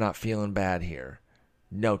not feeling bad here.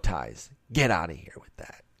 No ties. Get out of here with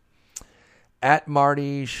that. At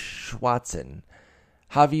Marty Schwatzen,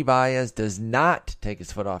 Javi Baez does not take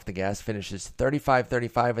his foot off the gas, finishes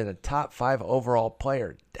 35-35 and a top 5 overall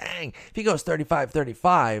player. Dang, if he goes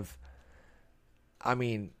 35-35, I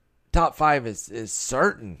mean, top 5 is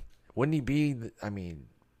certain. Wouldn't he be,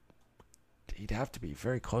 he'd have to be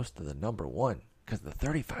very close to the number 1 because the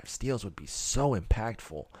 35 steals would be so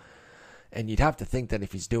impactful. And you'd have to think that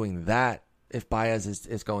if he's doing that, if Baez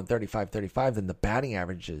is going 35-35, then the batting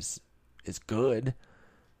average is good.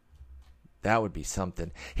 That would be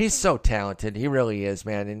something. He's so talented. He really is,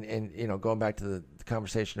 man. And going back to the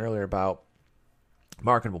conversation earlier about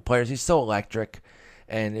marketable players, he's so electric.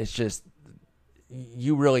 And it's just,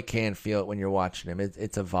 you really can feel it when you're watching him.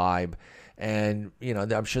 It's a vibe. And,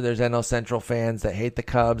 I'm sure there's NL Central fans that hate the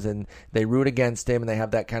Cubs and they root against him and they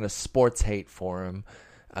have that kind of sports hate for him,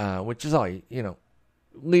 which is all,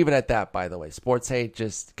 leave it at that, by the way. Sports hate,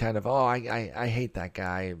 just kind of, I hate that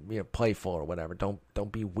guy, playful or whatever.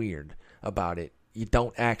 Don't be weird about it. You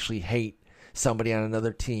don't actually hate somebody on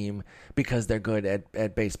another team because they're good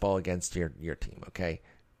at baseball against your team, okay?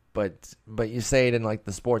 But you say it in like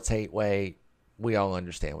the sports hate way. We all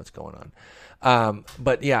understand what's going on.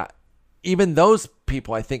 But yeah, even those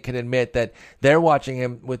people I think can admit that they're watching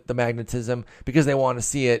him with the magnetism because they want to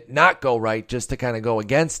see it not go right just to kind of go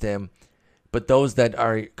against him. But those that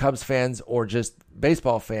are Cubs fans or just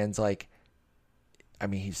baseball fans, like, I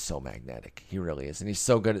mean, he's so magnetic. He really is. And he's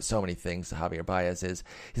so good at so many things, Javier Baez is.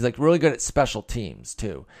 He's like really good at special teams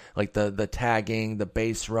too. Like the tagging, the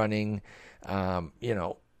base running,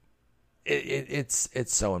 it's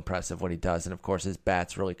so impressive what he does. And of course his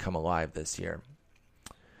bats really come alive this year.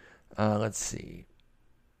 Let's see.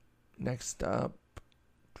 Next up.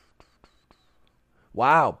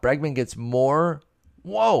 Wow, Bregman gets more.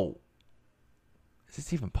 Whoa. Is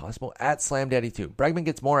this even possible? At Slam Daddy 2. Bregman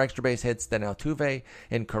gets more extra base hits than Altuve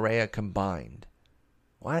and Correa combined.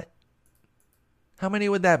 What? How many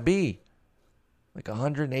would that be? Like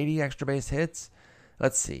 180 extra base hits?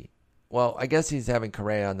 Let's see. Well, I guess he's having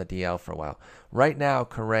Correa on the DL for a while. Right now,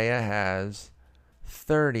 Correa has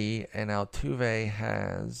 30 and Altuve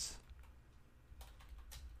has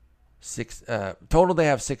total they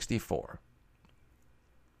have 64.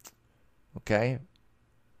 Okay?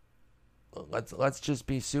 Let's just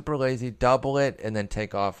be super lazy, double it, and then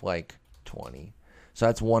take off like 20. So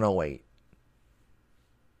that's 108.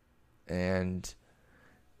 And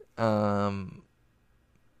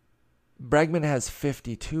Bregman has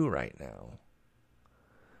 52 right now.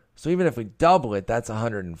 So even if we double it, that's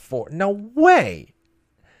 104. No way!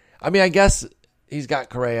 I mean, I guess he's got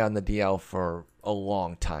Correa on the DL for a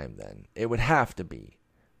long time then. It would have to be.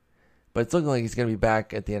 But it's looking like he's going to be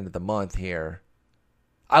back at the end of the month here.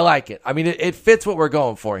 I like it. I mean, it fits what we're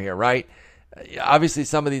going for here, right? Obviously,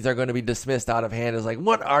 some of these are going to be dismissed out of hand as like,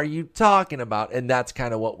 what are you talking about? And that's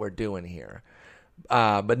kind of what we're doing here.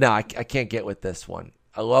 But no, I can't get with this one.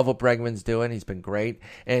 I love what Bregman's doing. He's been great.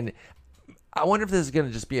 And I wonder if this is going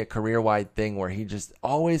to just be a career-wide thing where he just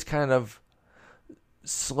always kind of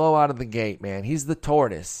slow out of the gate, man. He's the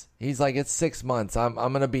tortoise. He's like, it's 6 months. I'm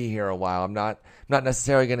going to be here a while. I'm not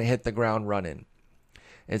necessarily going to hit the ground running.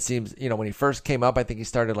 It seems, when he first came up, I think he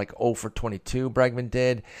started like 0 for 22, Bregman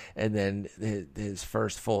did. And then his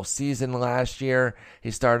first full season last year,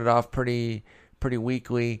 he started off pretty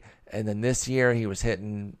weakly. And then this year, he was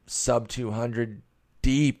hitting sub 200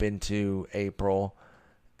 deep into April.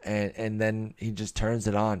 And then he just turns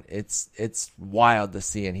it on. It's wild to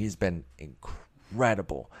see, and he's been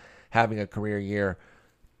incredible having a career year.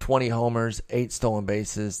 20 homers, 8 stolen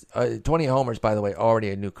bases. 20 homers, by the way, already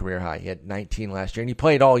a new career high. He had 19 last year, and he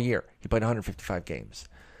played all year. He played 155 games.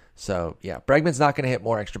 So, yeah, Bregman's not going to hit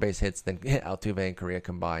more extra base hits than Altuve and Correa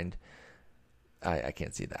combined. I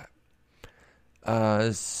can't see that.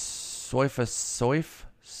 Swaf,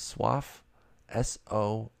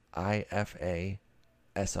 S-O-I-F-A,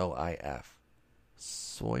 S-O-I-F.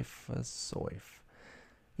 Soif.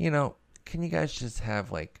 Can you guys just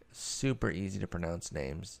have like super easy to pronounce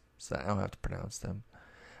names so that I don't have to pronounce them?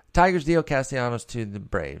 Tigers deal Castellanos to the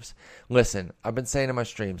Braves. Listen, I've been saying in my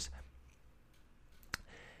streams,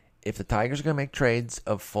 if the Tigers are going to make trades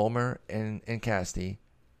of Fulmer and Casty,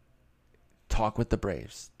 talk with the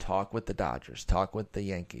Braves, talk with the Dodgers, talk with the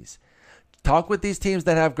Yankees. Talk with these teams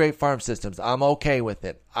that have great farm systems. I'm okay with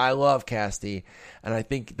it. I love Casty, and I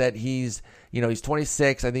think that he's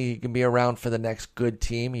 26. I think he can be around for the next good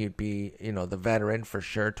team. He'd be, the veteran for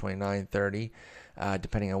sure, 29, 30,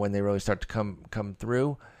 depending on when they really start to come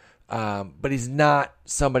through. But he's not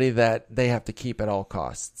somebody that they have to keep at all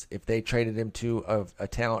costs. If they traded him to a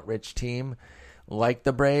talent-rich team like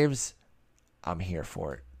the Braves, I'm here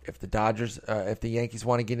for it. If the Yankees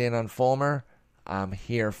want to get in on Fulmer, I'm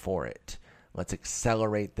here for it. Let's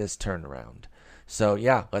accelerate this turnaround. So,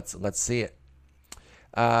 yeah, let's see it.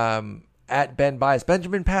 At Ben Bias,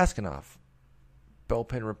 Benjamin Paskinoff,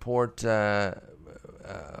 bullpen report,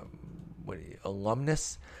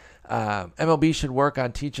 alumnus. MLB should work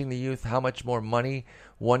on teaching the youth how much more money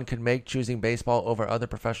one could make choosing baseball over other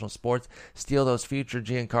professional sports. Steal those future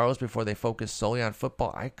Giancarlos before they focus solely on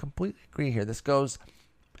football. I completely agree here. This goes...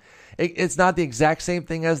 It's not the exact same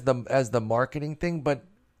thing as the marketing thing, but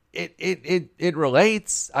it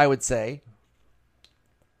relates, I would say.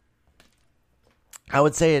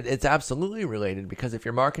 It's absolutely related, because if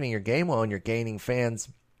you're marketing your game well and you're gaining fans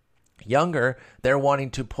younger, they're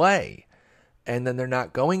wanting to play, and then they're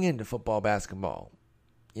not going into football, basketball,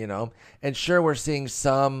 And sure, we're seeing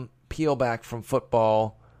some peel back from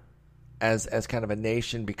football as kind of a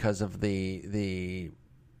nation because of the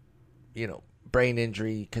brain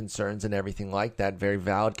injury concerns and everything like that. Very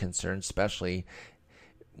valid concerns, especially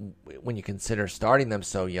when you consider starting them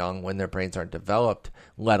so young when their brains aren't developed,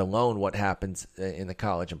 let alone what happens in the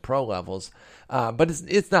college and pro levels. But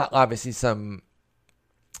it's not obviously some,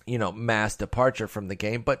 mass departure from the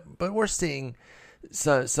game, but we're seeing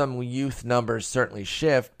some youth numbers certainly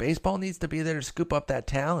shift. Baseball needs to be there to scoop up that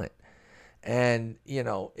talent. And,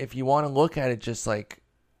 if you want to look at it just like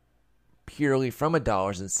purely from a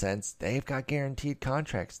dollars and cents, they've got guaranteed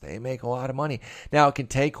contracts. They make a lot of money. Now, it can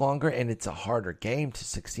take longer, and it's a harder game to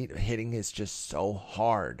succeed. Hitting is just so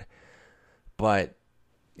hard. But,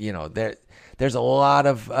 there's a lot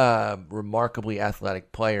of remarkably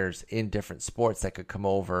athletic players in different sports that could come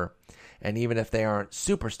over, and even if they aren't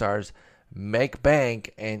superstars, make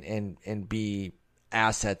bank and be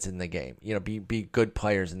assets in the game. Be good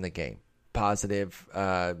players in the game. Positive,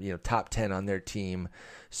 top 10 on their team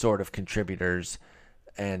sort of contributors.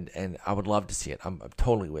 And I would love to see it. I'm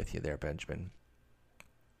totally with you there, Benjamin.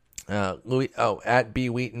 At B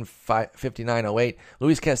Wheaton 5908,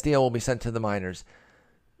 Luis Castillo will be sent to the minors.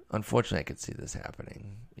 Unfortunately, I could see this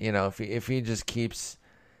happening. If he just keeps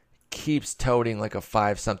toting like a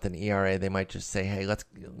 5-something ERA, they might just say, hey,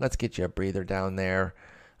 let's get you a breather down there.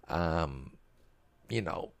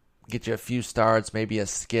 Get you a few starts, maybe a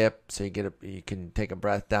skip, so you can take a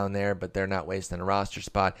breath down there, but they're not wasting a roster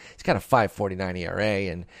spot. He's got a 5.49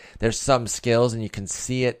 ERA, and there's some skills, and you can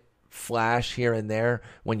see it flash here and there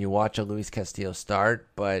when you watch a Luis Castillo start,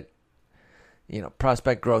 but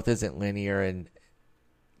prospect growth isn't linear, and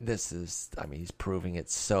he's proving it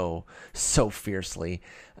so fiercely.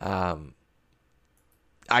 I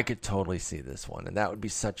could totally see this one, and that would be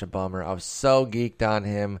such a bummer. I was so geeked on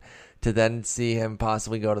him. To then see him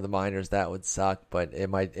possibly go to the minors, that would suck, but it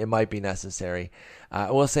might be necessary. I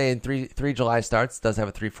will say in three July starts, does have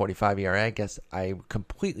a 3.45 ERA. I guess I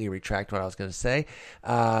completely retract what I was going to say.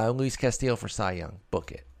 Luis Castillo for Cy Young.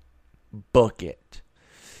 Book it.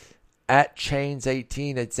 At Chains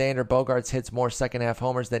 18, at Xander Bogaerts hits more second half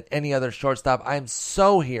homers than any other shortstop. I am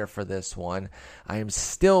so here for this one. I am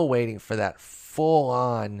still waiting for that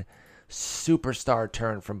full-on superstar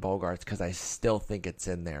turn from Bogaerts because I still think it's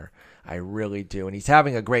in there. I really do. And he's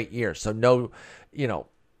having a great year. So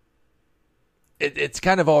it's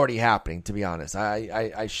kind of already happening, to be honest.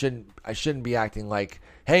 I shouldn't be acting like,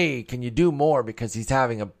 hey, can you do more? Because he's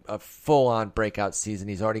having a full-on breakout season.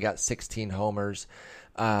 He's already got 16 homers,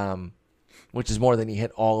 which is more than he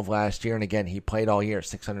hit all of last year. And again, he played all year,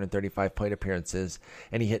 635 plate appearances,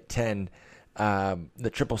 and he hit 10. The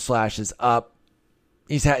triple slash is up.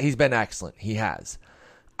 He's been excellent. He has.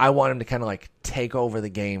 I want him to kind of like take over the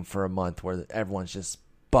game for a month where everyone's just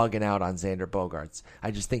bugging out on Xander Bogaerts. I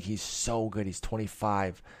just think he's so good. He's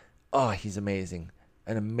 25. Oh, he's amazing.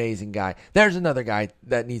 An amazing guy. There's another guy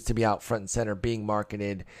that needs to be out front and center being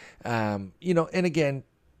marketed. And again,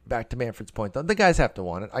 back to Manfred's point, though, the guys have to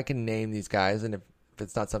want it. I can name these guys, and if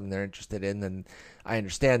it's not something they're interested in, then I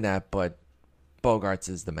understand that, but Bogaerts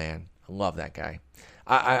is the man. I love that guy.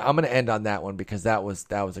 I'm going to end on that one because that was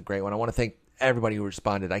a great one. I want to thank everybody who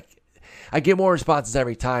responded. I get more responses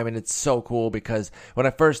every time, and it's so cool because when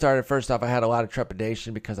I first started, first off, I had a lot of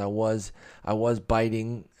trepidation because I was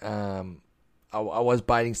biting I was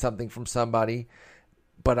biting something from somebody,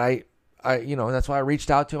 but I that's why I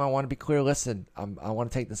reached out to him. I want to be clear. Listen, I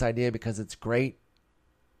want to take this idea because it's great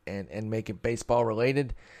and make it baseball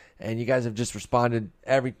related. And you guys have just responded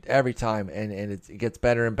every time, and it gets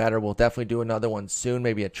better and better. We'll definitely do another one soon,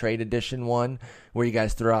 maybe a trade edition one where you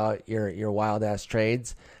guys throw out your wild-ass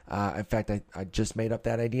trades. In fact, I just made up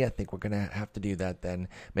that idea. I think we're going to have to do that then.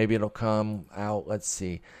 Maybe it'll come out, let's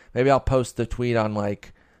see. Maybe I'll post the tweet on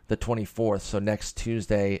like the 24th, so next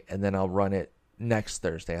Tuesday, and then I'll run it next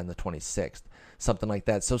Thursday on the 26th, something like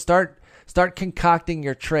that. So start concocting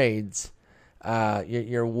your trades.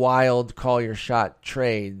 Your wild call your shot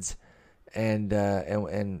trades, and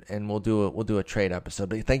we'll do a trade episode.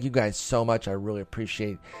 But thank you guys so much. I really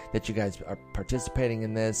appreciate that you guys are participating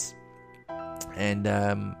in this. And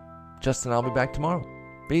Justin, I'll be back tomorrow.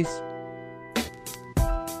 Peace.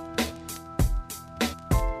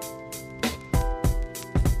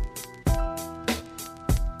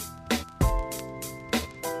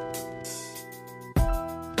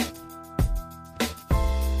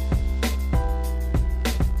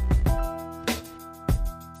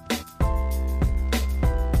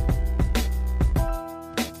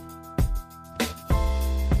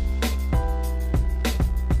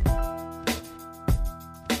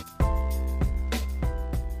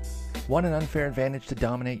 Want an unfair advantage to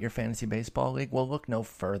dominate your fantasy baseball league? Well, look no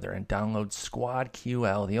further and download Squad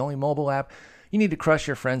QL, the only mobile app you need to crush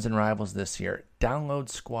your friends and rivals this year. Download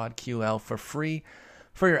Squad QL for free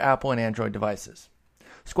for your Apple and Android devices.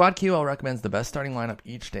 Squad QL recommends the best starting lineup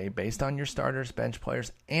each day based on your starters, bench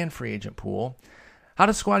players, and free agent pool. How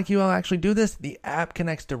does Squad QL actually do this? The app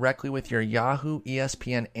connects directly with your Yahoo,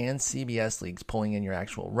 ESPN, and CBS leagues, pulling in your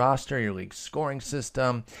actual roster, your league's scoring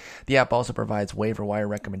system. The app also provides waiver wire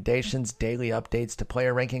recommendations, daily updates to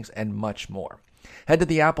player rankings, and much more. Head to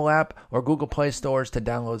the Apple app or Google Play stores to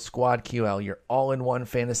download Squad QL, your all-in-one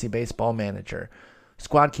fantasy baseball manager.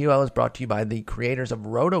 Squad QL is brought to you by the creators of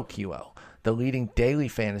RotoQL, the leading daily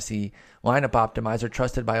fantasy lineup optimizer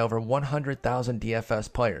trusted by over 100,000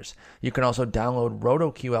 DFS players. You can also download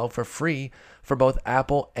RotoQL for free for both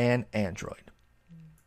Apple and Android.